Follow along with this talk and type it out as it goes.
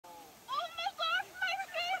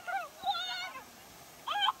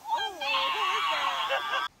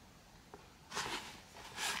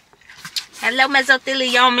Hello,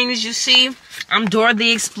 mesothelioma. As you see, I'm Dora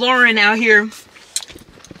the Exploring out here.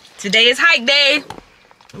 Today is hike day.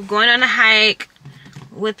 I'm going on a hike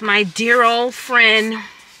with my dear old friend,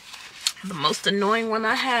 the most annoying one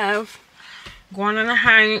I have. Going on a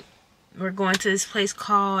hike. We're going to this place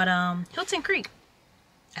called Hilton Creek.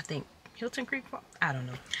 I think Hilton Creek. I don't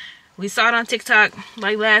know. We saw it on TikTok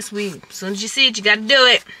like last week. As soon as you see it, you gotta do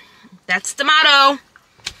it. That's the motto.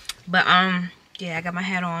 But yeah, I got my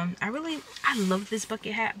hat on. I love this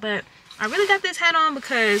bucket hat, but I really got this hat on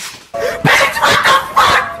because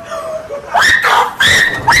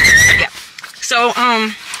yeah. So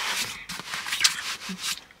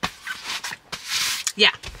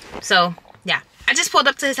yeah. So yeah. I just pulled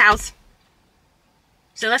up to his house.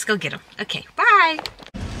 So let's go get him. Okay, bye.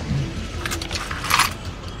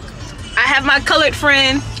 I have my colored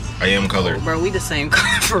friend. I am colored. Oh, bro, we the same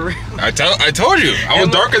color for real. I told you. I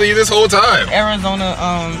was darker than you this whole time. Arizona,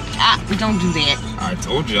 don't do that. I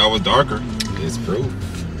told you I was darker. It's proof.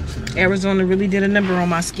 Arizona really did a number on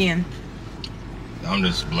my skin. I'm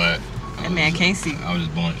just black. That man can't see. I was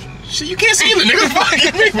just born. Shit, you can't see the nigga.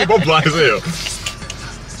 Fucking make me both blind as hell.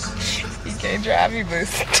 You can't drive me,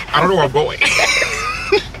 boost. I don't know where I'm going.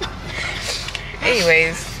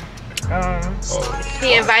 Anyways,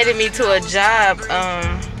 he invited me to a job.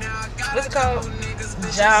 What's it called?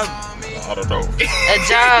 Job. I don't know. A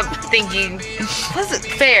job thingy. What's it?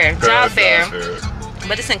 Fair. Job fair.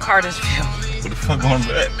 But it's in Cartersville. What the fuck going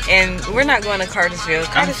back? And we're not going to Cartersville.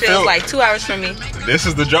 Cartersville is like 2 hours from me. This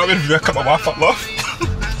is the job interview. I cut my Wi-Fi off.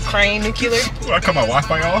 Crane Nuclear. I cut my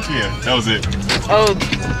Wi-Fi off. Yeah, that was it. Oh,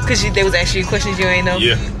 because there was actually questions you ain't know.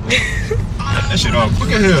 Yeah. That shit off.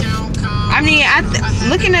 Look at him. I mean,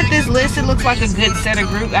 looking at this list, it looks like a good set of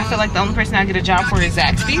group. I feel like the only person I get a job for is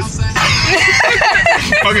Zaxby's.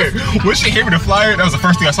 Okay, when she gave me the flyer, that was the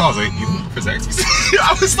first thing I saw. I was like, you for Zaxby's?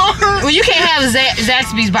 I was so hurt. Well, you can't have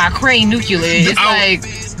Zaxby's by Crane Nuclear. It's like...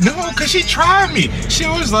 No, because she tried me. She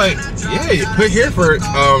was like, yeah, you put here for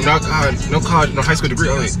no college, no high school degree.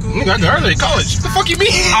 I was like, nigga, I got early college. What the fuck you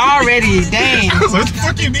mean? Already, dang. I was like, what the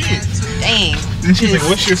fuck you mean? Dang. And she's like,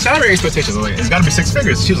 what's your salary expectations? I was like, it's gotta be 6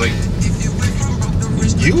 figures. She was like,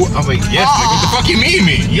 you? I was like, yes. Like, what the fuck you mean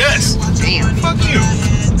me? Yes. Damn. Fuck you.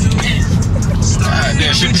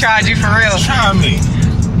 She tried you for real. Try me.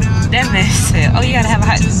 That man said, oh, you gotta have a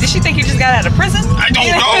hot... Did she think you just got out of prison? I don't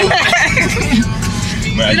know.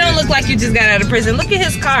 You don't look like you just got out of prison. Look at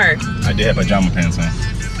his car. I did have pajama pants on.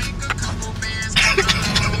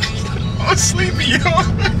 I was sleepy, yo.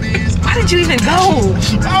 Why did you even go?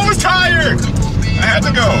 I was tired. I had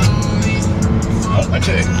to go. Oh, my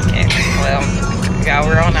check. Okay, well, yeah,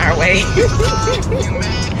 we're on our way.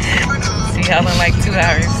 See y'all in like 2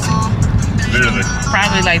 hours. Literally.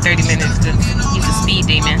 Probably like 30 minutes. He's a speed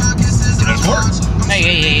demon. Sport? Oh,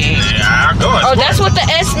 yeah. Yeah, I'm going. Oh, that's what the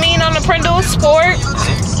S mean on the Prindle, sport?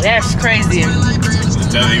 That's crazy.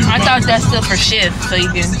 I thought that stood for shift, so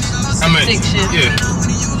you can stick shift. Yeah.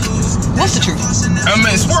 What's the truth? I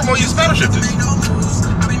mean, sport mode uses paddle shifters.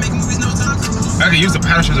 I can use the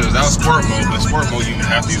paddle shifters without sport mode, but sport mode you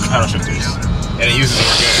have to use the paddle shifters. And it uses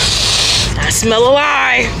more gas. I smell a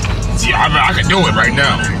lie. See, I can do it right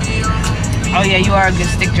now. Oh yeah, you are a good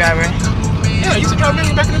stick driver. Yeah, I used to drive me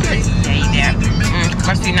back in the day. Yeah, you did.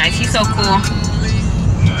 Must be nice. He's so cool.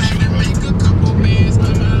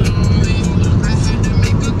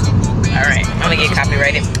 Alright, I'm gonna get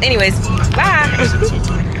copyrighted. Anyways, bye.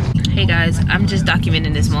 Hey guys, I'm just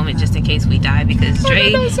documenting this moment just in case we die because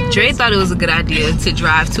Dre thought it was a good idea to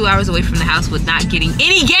drive 2 hours away from the house with not getting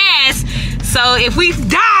any gas. So if we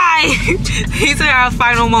die, these are our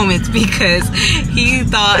final moments because he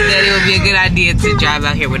thought that it would be a good idea to drive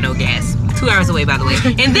out here with no gas. 2 hours away, by the way.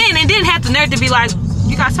 And then it didn't have the nerve to be like,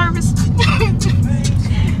 you got service?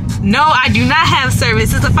 No, I do not have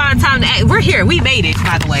service. It's a fine time to act. We're here. We made it,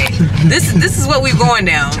 by the way. This is what we're going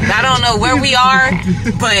down. I don't know where we are,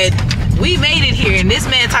 but we made it here. And this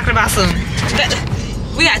man talking about some...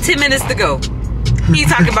 We got 10 minutes to go. He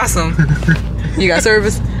talking about some... You got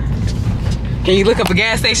service? Can you look up a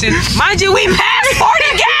gas station? Mind you, we passed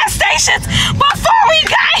 40 gas stations before we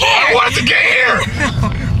got here. I wanted to get here.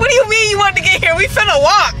 What do you mean you wanted to get here? We finna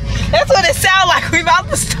walk. That's what it sounds like. We about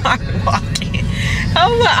to start walking. How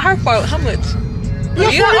much? Okay.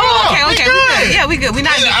 We good. Yeah, we good. We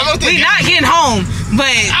not getting home, but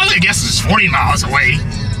I would guess it's 40 miles away.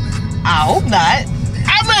 I hope not.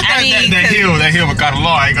 I meant that hill with got a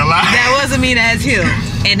law, I ain't gonna lie. That wasn't mean as hill.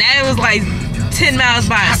 And that was like 10 miles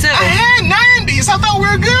by itself. I had 90, so I thought we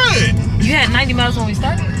were good. You had 90 miles when we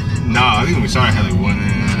started? Nah, I think when we started I had like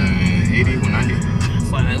 180, 190.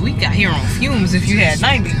 Well, we got here on fumes if you had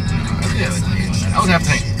 90. I was half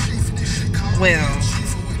tank. well,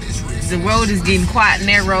 the road is getting quite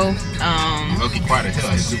narrow. Okay, quiet as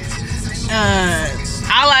hell.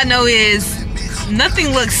 All I know is nothing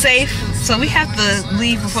looks safe, so we have to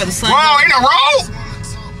leave before the sun. Wow, ain't a road?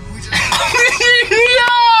 Yo,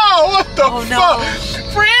 what the fuck? No.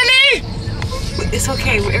 Franny! It's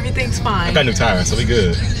okay, everything's I fine. got new tires, so we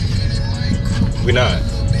good. We not.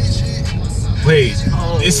 Wait,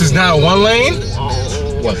 this is not one lane?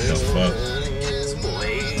 What the fuck?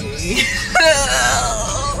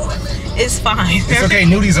 It's fine. It's okay,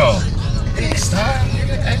 Nudi's on. Stop,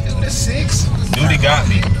 nigga, acting with a 6. Nudie got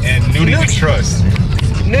me, and Nudie we trust.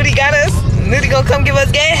 Nudie got us. Nudie gonna come give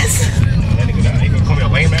us gas. That nigga got, he gonna call me a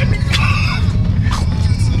lame man.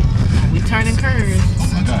 We turning curves. Oh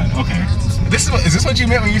my god, okay. Is this what you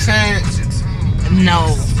meant when you said?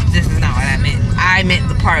 No, this is not what I meant. I meant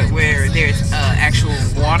the part where there's actual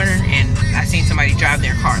water, and I seen somebody drive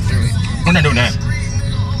their car through it. We're not doing that.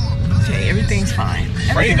 Okay, everything's fine.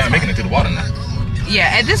 Frank's not making it through the water now. Yeah,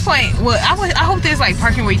 at this point, well, I hope there's like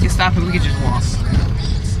parking where you can stop and we can just walk.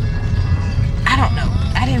 I don't know.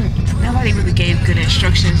 Nobody really gave good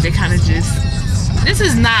instructions. They kind of just, this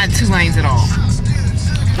is not 2 lanes at all.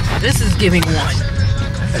 This is giving 1.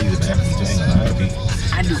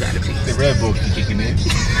 I do gotta pee. The Red Bull keep kicking in.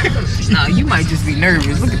 Nah, you might just be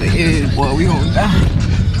nervous. Look at the edge, boy. We gonna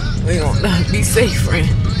die. We gonna die. Be safe, friend.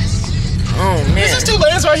 Oh, man. Is this 2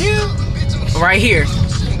 lanes right here? Right here.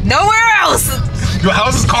 Nowhere else. Yo,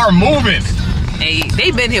 how's this car moving? Hey,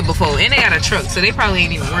 they've been here before, and they got a truck, so they probably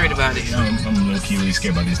ain't even worried about it. I'm low-key really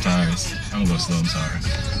scared about these tires. I'm gonna go slow, I'm sorry.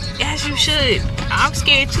 Yes, you should. I'm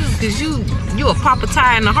scared too, because you a pop a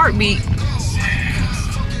tire in a heartbeat.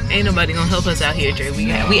 Ain't nobody gonna help us out here, Dre.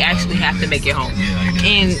 We actually have to make it home. Yeah, like that.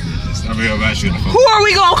 And I'm real about you. who are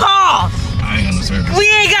we gonna call? I ain't got no service. We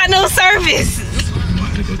ain't got no service. I'm gonna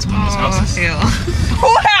have to go to one of those houses. Hell. Who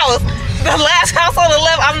house? The last house on the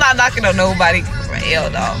left? I'm not knocking on nobody.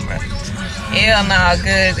 Hell no, bro. Hell nah,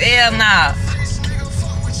 good. Hell nah.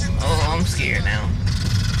 Oh, I'm scared now.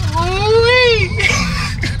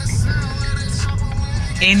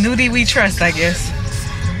 And Nudie we trust, I guess.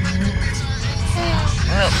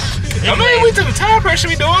 Well, I mean, we took the tire pressure.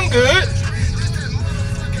 We doing good.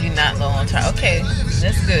 you're not low on time. Okay,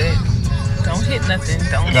 that's good. Don't hit nothing.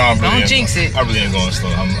 Don't jinx it. I really ain't going slow.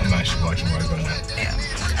 I'm actually watching where I'm going now. Yeah.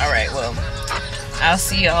 All right. Well, I'll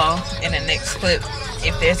see y'all in the next clip,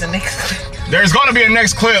 if there's a next clip. There's gonna be a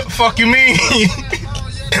next clip. Fuck you mean?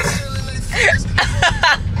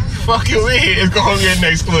 Fuck you mean? It's gonna be a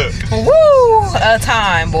next clip. Woo! Our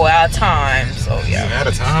time, boy. Our time. So yeah. You had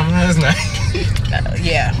a time last night.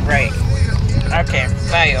 Yeah. Right. Okay.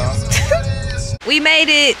 Bye, y'all. We made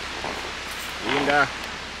it. We didn't die.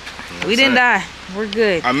 We didn't die. We're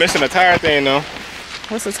good. I'm missing a tire thing though.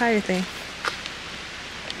 What's the tire thing?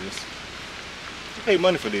 I paid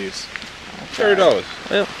money for these. $30.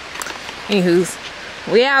 Well, anywho's,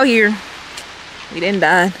 we out here. We didn't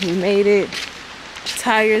die. We made it.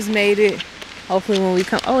 Tires made it. Hopefully when we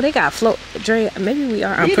come, oh, they got float. Dre, maybe we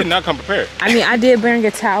are. We did not come prepared. I mean, I did bring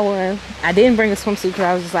a towel. I didn't bring a swimsuit because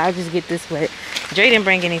I was just like, I'll just get this wet. Dre didn't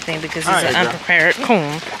bring anything because he's an unprepared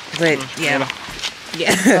coon. But yeah.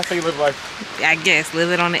 Yeah. That's how you live life. I guess,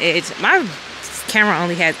 live it on the edge. My camera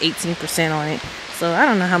only has 18% on it. So I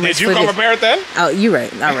don't know how much. Did you come prepared then? Oh, you're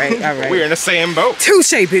right. All right. We're in the same boat.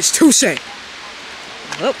 Touche, bitch. Touche.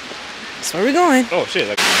 Oh, that's where we're going. Oh, shit.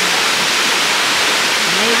 Like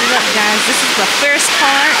Made it up, guys. This is the first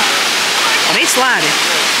part. Oh, they sliding.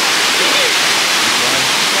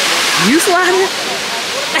 You sliding?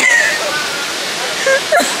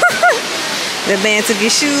 That man took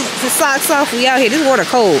his shoes, his socks off. We out here. This water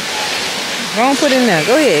cold. Go on, put it in there.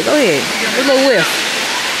 Go ahead. Go ahead. Get a little whiff.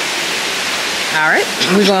 All right.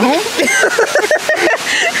 We going home?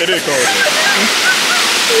 it is cold.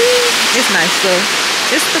 It's nice though.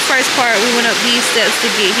 This is the first part. We went up these steps to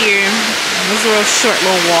get here. It was a real short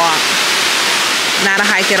little walk. Not a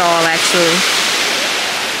hike at all, actually.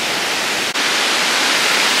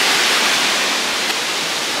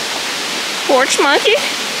 Porch monkey.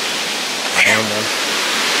 I am one.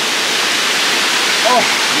 Oh,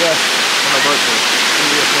 yes. On my birthday.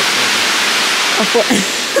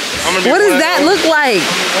 What does that look like?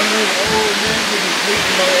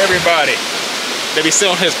 Everybody. They be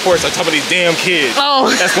sitting on his porch on top of these damn kids.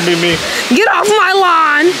 Oh. That's gonna be me. Get off my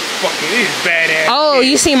lawn. Fucking these badass Oh,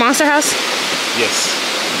 kids. you see Monster House? Yes.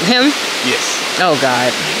 Him? Yes. Oh,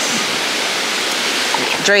 God.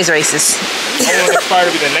 Dre's racist. I want to aspire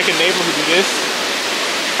to be the naked neighbor who do this.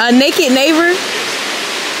 A naked neighbor?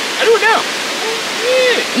 I do it now.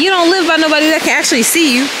 Yeah. You don't live by nobody that can actually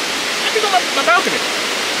see you. I think on my balcony.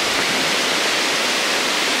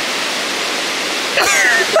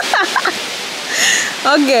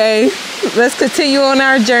 Okay, let's continue on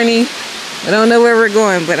our journey. I don't know where we're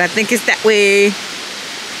going, but I think it's that way.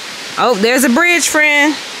 Oh, there's a bridge,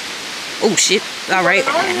 friend. Oh, shit. All right.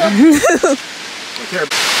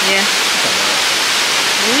 Yeah.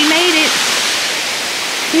 We made it.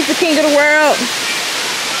 He's the king of the world.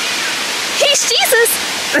 He's Jesus.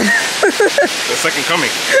 The second coming.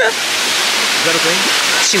 Is that a thing?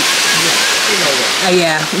 Shoot. You know what?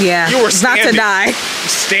 Yeah. You were not to standing. die.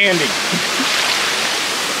 Standing.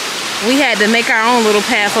 We had to make our own little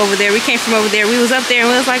path over there. We came from over there. We was up there and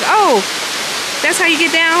we was like, oh, that's how you get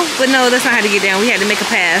down? But no, that's not how to get down. We had to make a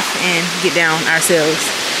path and get down ourselves.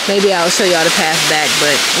 Maybe I'll show y'all the path back,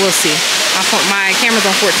 but we'll see. My camera's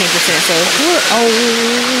on 14%, so oh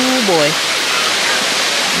boy.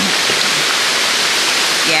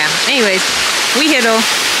 Yeah. Anyways, we here though.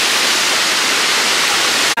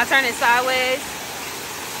 I turn it sideways.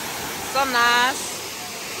 Some nice.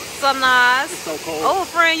 Some nice. It's so cold. Oh,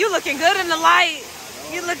 friend, you looking good in the light.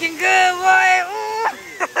 You looking good, boy. Ooh.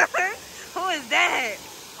 Who is that?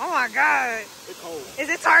 Oh my God. It's cold. Is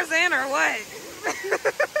it Tarzan or what?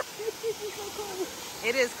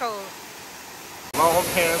 It is cold. Long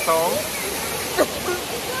pants on.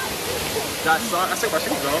 I took my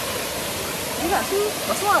shoes off. You got shoes?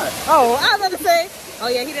 That's why. Oh, I was about to say. Oh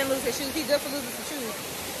yeah, he didn't lose his shoes. He good for losing some shoes.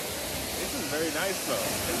 This is very nice though.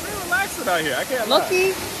 It's very relaxing out here. I can't lie.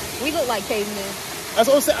 Lucky, we look like cavemen. That's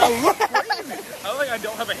what I'm saying. I look crazy. I look like I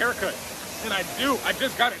don't have a haircut. And I do. I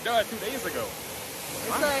just got it done 2 days ago.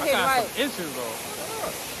 I got some inches though.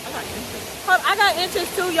 I got inches. I got inches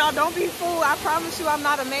too, y'all. Don't be fooled. I promise you I'm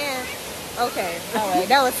not a man. Okay, all right.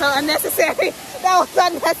 That was so unnecessary. That was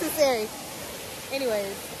unnecessary.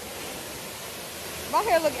 Anyways. My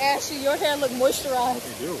hair look ashy. Your hair look moisturized.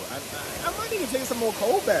 You do. I might need to take some more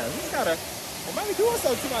cold baths. Just gotta. I might be doing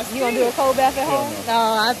something to my skin. You gonna do a cold bath at home? No,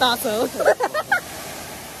 I thought so.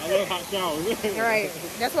 I love hot showers. Right.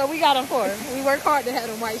 That's what we got them for. We work hard to have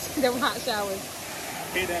them hot showers.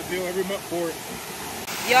 Pay that bill every month for it.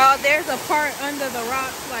 Y'all, there's a part under the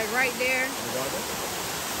rocks, like right there.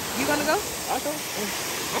 You gonna go? I'll go.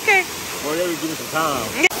 Okay. Well, you give me some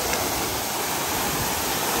time.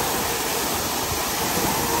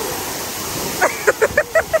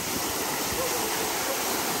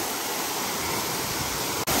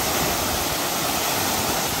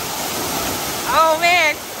 Oh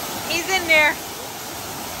man, he's in there.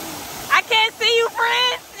 I can't see you,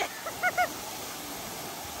 friend.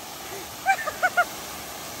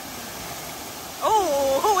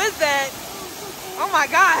 Oh, who is that? Oh my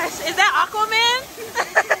gosh, is that Aquaman?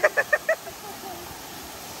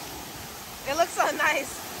 It looks so nice.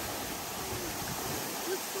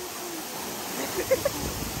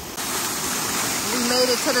 We made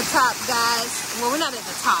it to the top, guys. Well, we're not at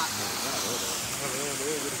the top.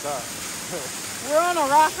 We're on a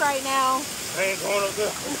rock right now. I ain't going up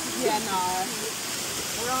there. Yeah, no.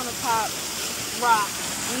 We're on the top rock.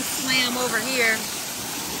 We swam over here.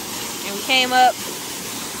 And we came up.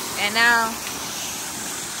 And now...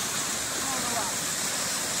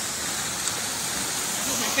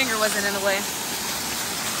 my finger wasn't in the way.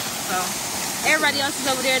 So, everybody else is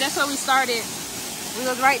over there. That's where we started. We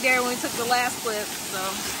was right there when we took the last clip. So.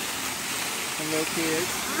 Some little kids.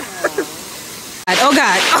 Oh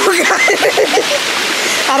God. Oh God.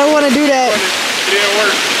 I don't want to do that. It didn't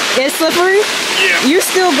work. It's slippery? Yeah. You're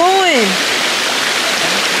still going.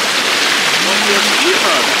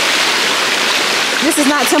 This is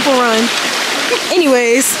not Temple Run.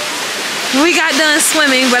 Anyways, we got done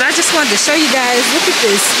swimming, but I just wanted to show you guys. Look at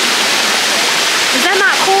this. Is that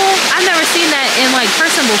not cool? I've never seen that in like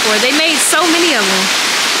person before. They made so many of them.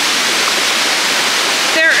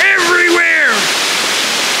 They're everywhere.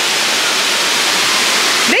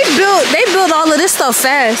 They built all of this stuff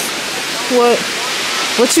fast.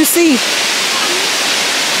 What you see?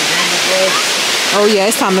 Oh yeah,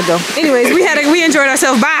 it's time to go. Anyways, we enjoyed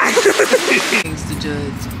ourselves. Bye. Things to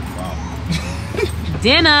judge. Wow.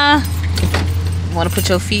 Dinner. Want to put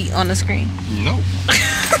your feet on the screen? No.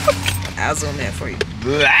 I'll zoom in for you.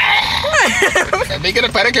 Let me get a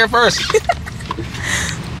pedicure first. I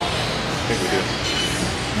think we do.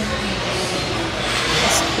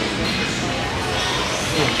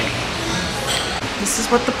 This is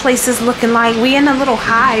what the place is looking like. We in a little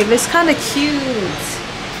hive. It's kind of cute.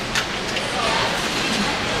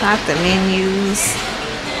 Got the menus.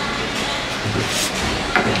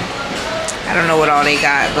 I don't know what all they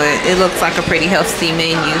got, but it looks like a pretty healthy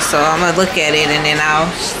menu. So I'm gonna look at it and then I'll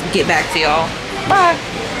get back to y'all. Bye.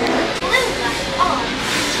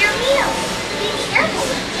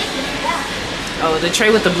 Oh, the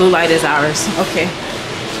tray with the blue light is ours. Okay.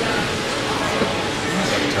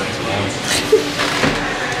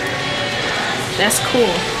 That's cool.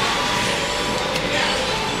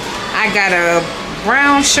 I got a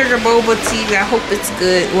brown sugar boba tea. I hope it's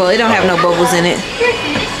good. Well, it don't have no bubbles in it.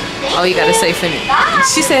 Oh, you gotta say finish.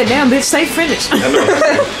 She said, damn, bitch, say finish. I know.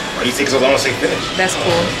 Why do you think so long to say finish? That's cool.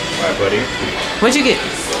 All right, buddy. What'd you get?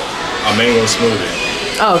 A mango smoothie.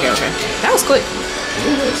 Oh, okay, okay. That was quick.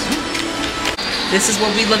 This is what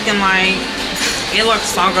we looking like. It looks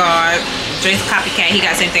so good. Drake's copycat. He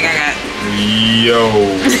got the same thing I got. Yo.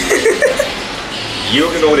 You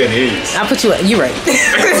don't even know what it is. I'll put you up. You right. You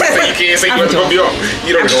can't say you don't know what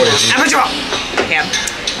it is. I'll put you up. Yeah.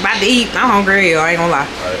 About to eat. I'm hungry. I ain't gonna lie.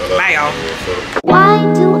 Bye, y'all. Why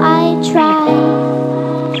do I try?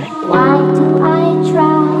 Why